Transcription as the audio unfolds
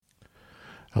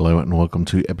Hello and welcome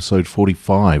to episode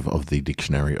 45 of the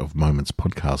Dictionary of Moments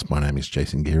podcast. My name is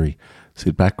Jason Geary.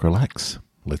 Sit back, relax.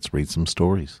 Let's read some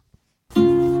stories.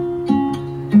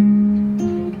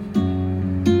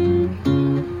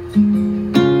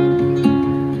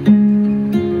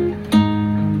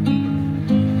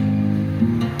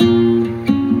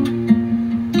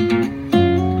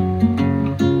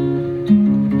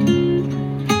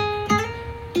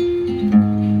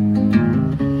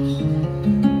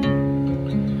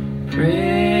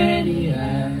 Pretty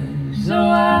eyes, oh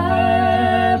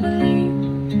I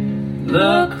believe.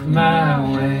 Look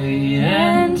my way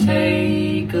and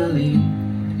take a leap.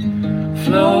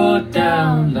 Float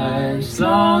down life's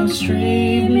long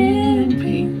stream in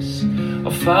peace.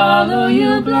 I'll follow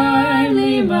you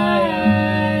blindly,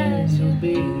 my eyes will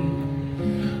be.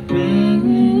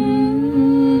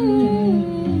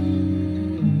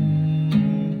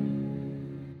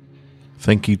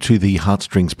 Thank you to the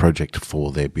Heartstrings Project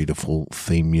for their beautiful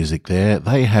theme music there.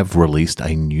 They have released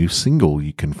a new single.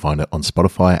 You can find it on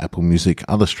Spotify, Apple Music,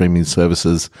 other streaming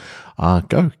services.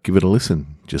 Go, give it a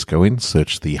listen. Just go in,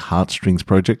 search the Heartstrings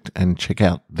Project and check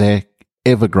out their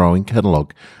ever-growing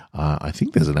catalogue. I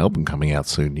think there's an album coming out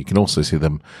soon. You can also see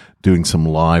them doing some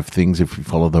live things if you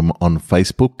follow them on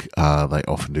Facebook. They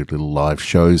often do little live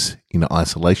shows in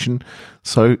isolation.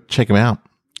 So check them out.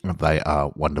 They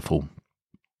are wonderful.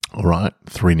 All right,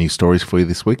 3 new stories for you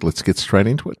this week. Let's get straight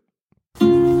into it.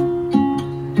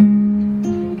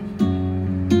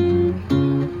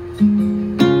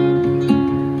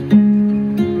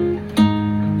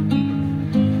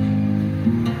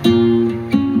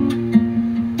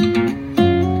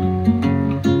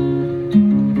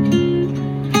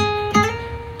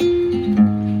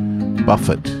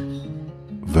 Buffet,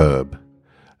 verb,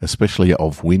 especially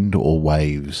of wind or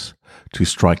waves, to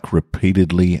strike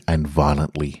repeatedly and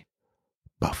violently.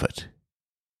 Buffet.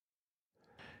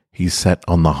 He sat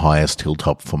on the highest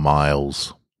hilltop for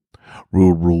miles,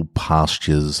 rural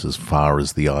pastures as far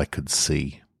as the eye could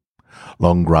see.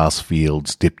 Long grass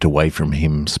fields dipped away from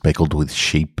him, speckled with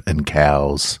sheep and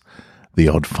cows, the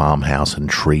odd farmhouse and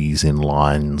trees in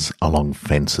lines along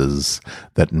fences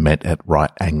that met at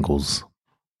right angles.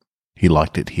 He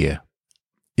liked it here.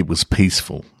 It was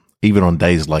peaceful, even on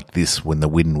days like this when the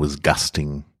wind was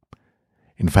gusting.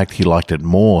 In fact, he liked it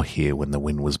more here when the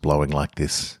wind was blowing like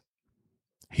this.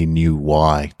 He knew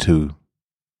why, too.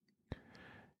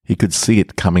 He could see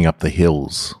it coming up the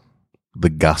hills.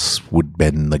 The gusts would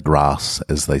bend the grass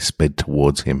as they sped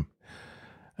towards him,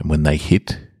 and when they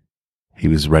hit, he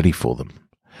was ready for them,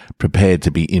 prepared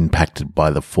to be impacted by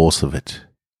the force of it.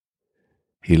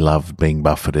 He loved being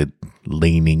buffeted,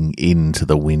 leaning into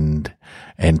the wind,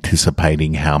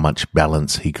 anticipating how much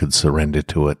balance he could surrender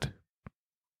to it.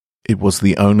 It was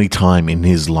the only time in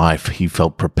his life he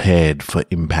felt prepared for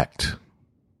impact.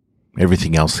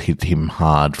 Everything else hit him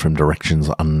hard from directions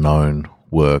unknown: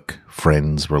 work,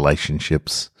 friends,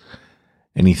 relationships.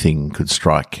 Anything could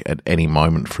strike at any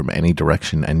moment from any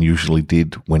direction, and usually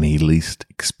did when he least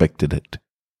expected it.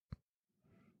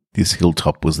 This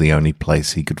hilltop was the only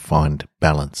place he could find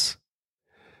balance,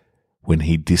 when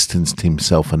he distanced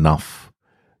himself enough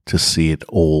to see it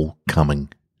all coming.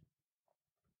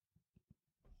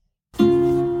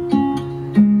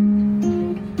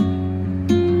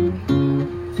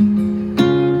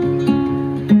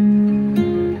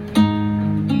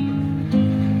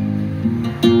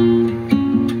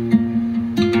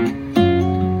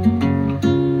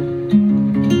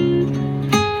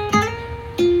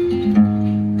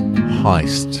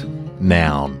 Heist,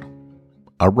 noun,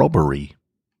 a robbery.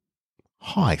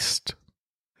 Heist.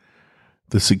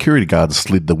 The security guard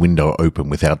slid the window open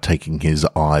without taking his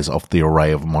eyes off the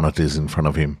array of monitors in front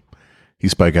of him. He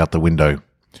spoke out the window.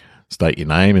 State your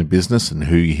name and business and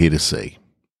who you're here to see.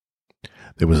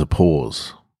 There was a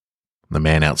pause. The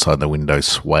man outside the window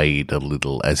swayed a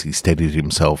little as he steadied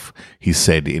himself. He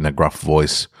said in a gruff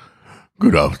voice,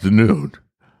 "Good afternoon.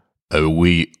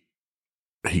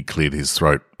 He cleared his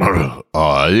throat.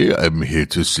 I am here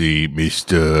to see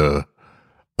Mr.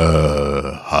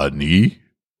 Honey.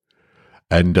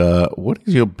 And what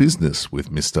is your business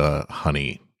with Mr.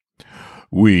 Honey?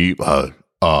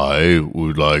 I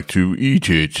would like to eat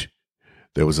it."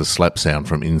 There was a slap sound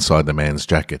from inside the man's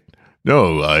jacket.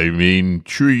 "No, I mean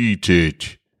treat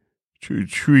it. To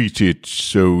treat it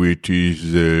so it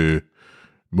is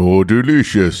more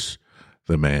delicious."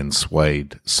 The man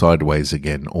swayed sideways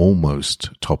again,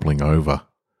 almost toppling over.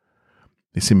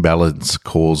 This imbalance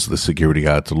caused the security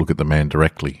guard to look at the man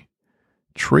directly.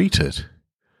 "Treat it?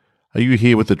 Are you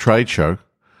here with the trade show?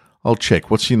 I'll check.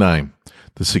 What's your name?"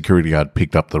 The security guard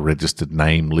picked up the registered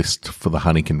name list for the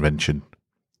honey convention.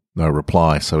 No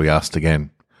reply, so he asked again.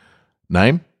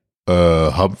 Name?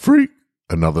 Humphrey.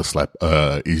 Another slap.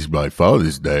 Is my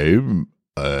father's name.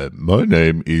 My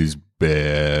name is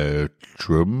Bertram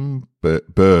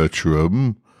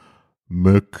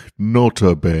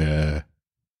McNotterbear.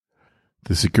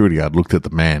 The security guard looked at the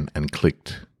man and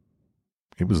clicked.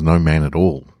 It was no man at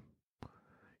all.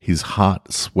 His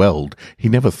heart swelled. He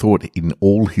never thought in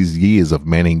all his years of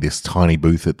manning this tiny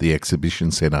booth at the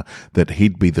exhibition centre that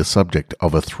he'd be the subject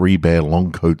of a 3-bear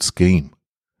longcoat scheme.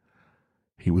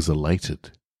 He was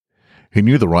elated. He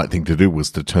knew the right thing to do was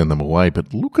to turn them away,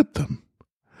 but look at them.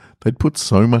 They'd put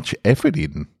so much effort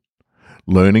in.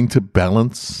 Learning to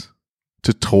balance,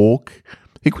 to talk.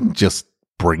 He couldn't just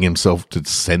bring himself to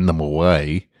send them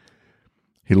away.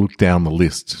 He looked down the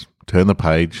list, turned the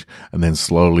page, and then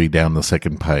slowly down the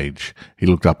second page. He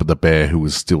looked up at the bear who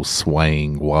was still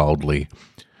swaying wildly.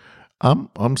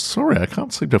 I'm sorry, I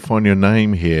can't seem to find your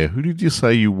name here. Who did you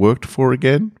say you worked for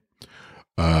again?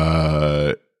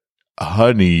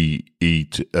 Honey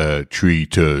eat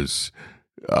treaters.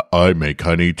 I make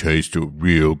honey taste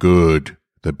real good.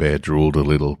 The bear drooled a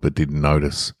little, but didn't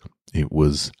notice. It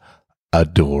was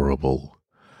adorable.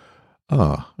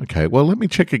 Okay, well, let me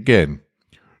check again.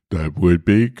 That would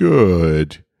be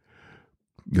good.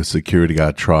 The security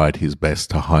guard tried his best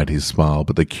to hide his smile,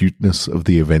 but the cuteness of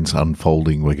the events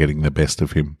unfolding were getting the best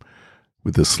of him.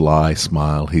 With a sly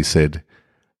smile, he said,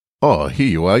 "Oh, here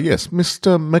you are, yes,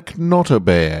 Mr.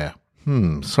 McNotterbear.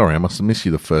 Sorry, I must have missed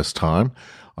you the first time.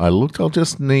 I'll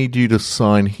just need you to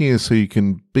sign here so you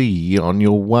can be on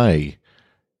your way."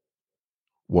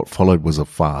 What followed was a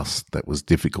farce that was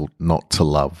difficult not to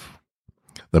love.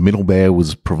 The middle bear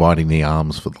was providing the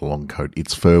arms for the long coat.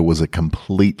 Its fur was a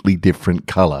completely different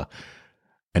colour,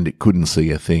 and it couldn't see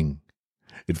a thing.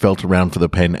 It felt around for the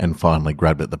pen and finally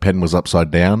grabbed it. The pen was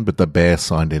upside down, but the bear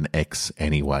signed an X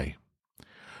anyway.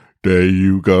 "There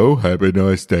you go. Have a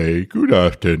nice day. Good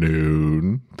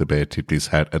afternoon." The bear tipped his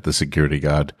hat at the security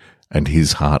guard, and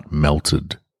his heart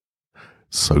melted.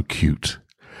 So cute.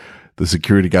 The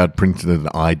security guard printed an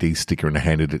ID sticker and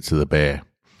handed it to the bear.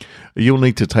 "You'll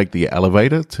need to take the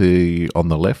elevator on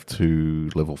the left to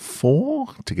level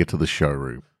 4 to get to the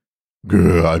showroom."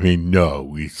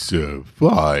 No, it's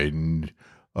fine.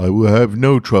 I will have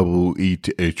no trouble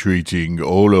treating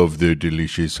all of the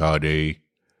delicious honey.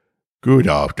 Good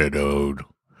afternoon.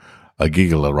 A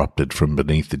giggle erupted from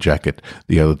beneath the jacket.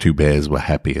 The other 2 bears were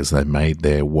happy as they made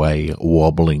their way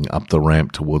wobbling up the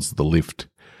ramp towards the lift.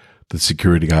 The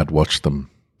security guard watched them,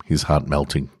 his heart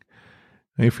melting.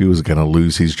 If he was going to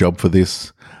lose his job for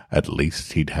this, at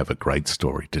least he'd have a great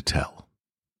story to tell.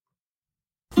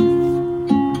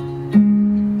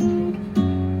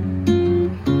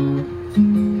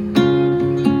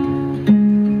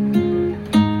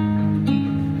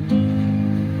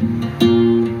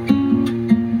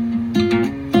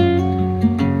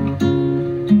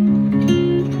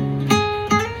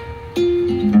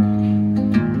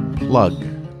 Plug,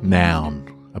 noun.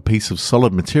 A piece of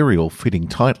solid material fitting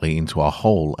tightly into a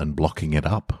hole and blocking it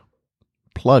up.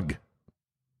 Plug.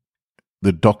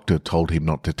 The doctor told him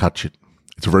not to touch it.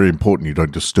 It's very important you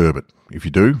don't disturb it. If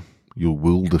you do, you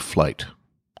will deflate.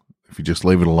 If you just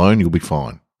leave it alone, you'll be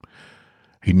fine.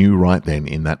 He knew right then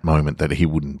in that moment that he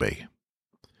wouldn't be.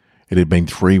 It had been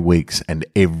 3 weeks and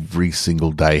every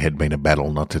single day had been a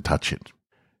battle not to touch it.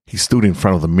 He stood in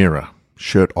front of the mirror,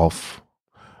 shirt off,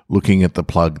 looking at the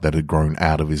plug that had grown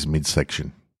out of his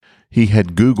midsection. He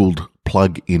had Googled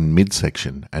plug in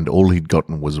midsection and all he'd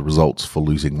gotten was results for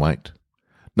losing weight.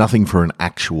 Nothing for an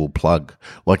actual plug,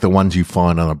 like the ones you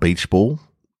find on a beach ball.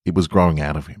 It was growing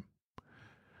out of him.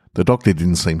 The doctor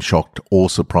didn't seem shocked or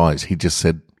surprised. He just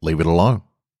said, "Leave it alone."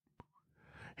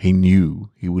 He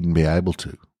knew he wouldn't be able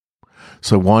to.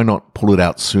 So why not pull it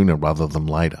out sooner rather than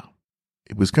later?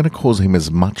 It was going to cause him as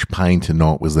much pain to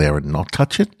know it was there and not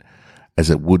touch it as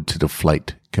it would to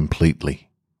deflate completely.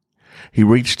 He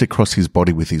reached across his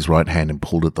body with his right hand and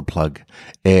pulled at the plug.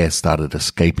 Air started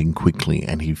escaping quickly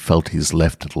and he felt his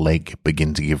left leg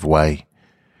begin to give way.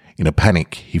 In a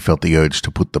panic, he felt the urge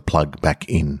to put the plug back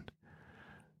in.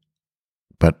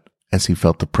 But as he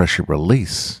felt the pressure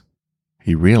release,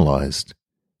 he realized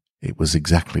it was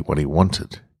exactly what he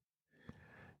wanted.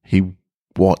 He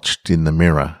watched in the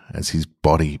mirror as his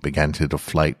body began to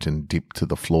deflate and dip to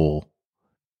the floor.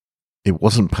 It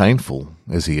wasn't painful,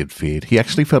 as he had feared. He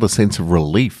actually felt a sense of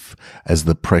relief as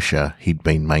the pressure he'd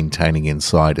been maintaining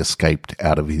inside escaped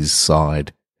out of his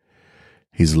side.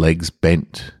 His legs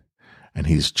bent, and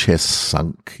his chest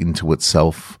sunk into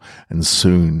itself, and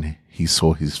soon he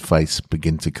saw his face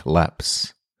begin to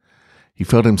collapse. He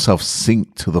felt himself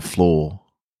sink to the floor.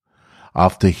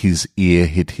 After his ear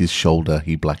hit his shoulder,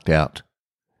 he blacked out.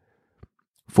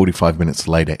 45 minutes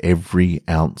later, every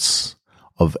ounce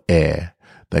of air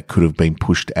that could have been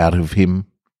pushed out of him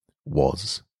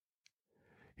was.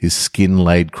 His skin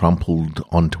laid crumpled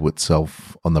onto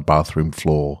itself on the bathroom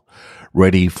floor,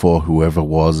 ready for whoever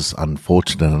was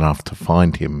unfortunate enough to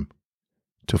find him,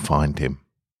 to find him.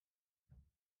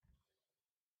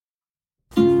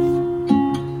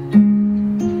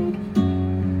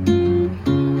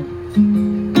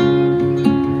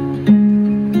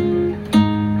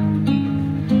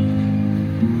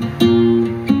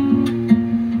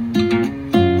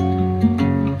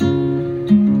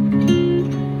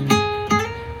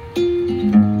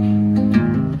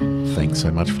 So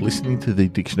much for listening to the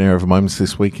Dictionary of Moments.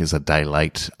 This week is a day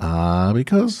late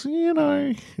because,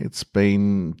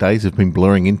 days have been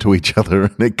blurring into each other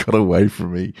and it got away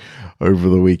from me over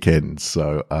the weekend.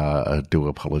 So I do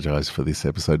apologise for this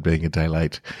episode being a day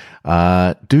late.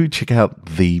 Do check out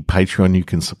the Patreon. You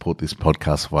can support this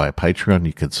podcast via Patreon.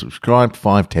 You can subscribe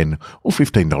 $5, $10 or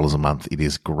 $15 a month. It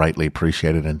is greatly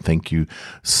appreciated, and thank you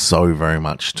so very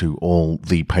much to all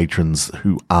the patrons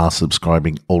who are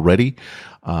subscribing already.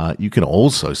 You can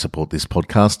also support this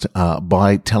podcast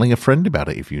by telling a friend about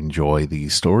it. If you enjoy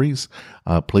these stories,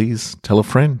 please tell a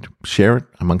friend. Share it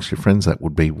amongst your friends. That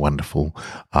would be wonderful.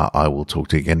 I will talk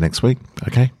to you again next week.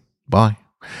 Okay, bye.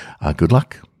 Good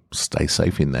luck. Stay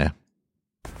safe in there.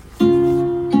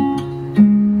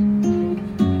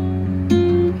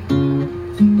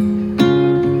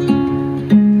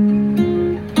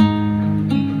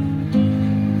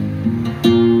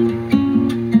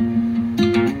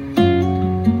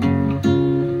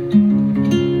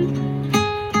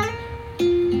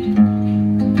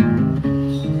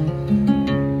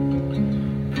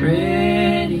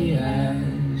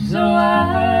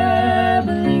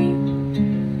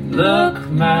 Look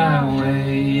my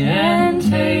way and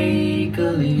take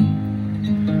a leap.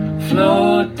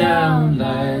 Float down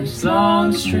life's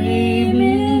long stream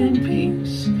in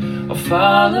peace. I'll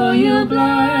follow you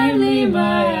blindly,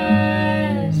 my eyes.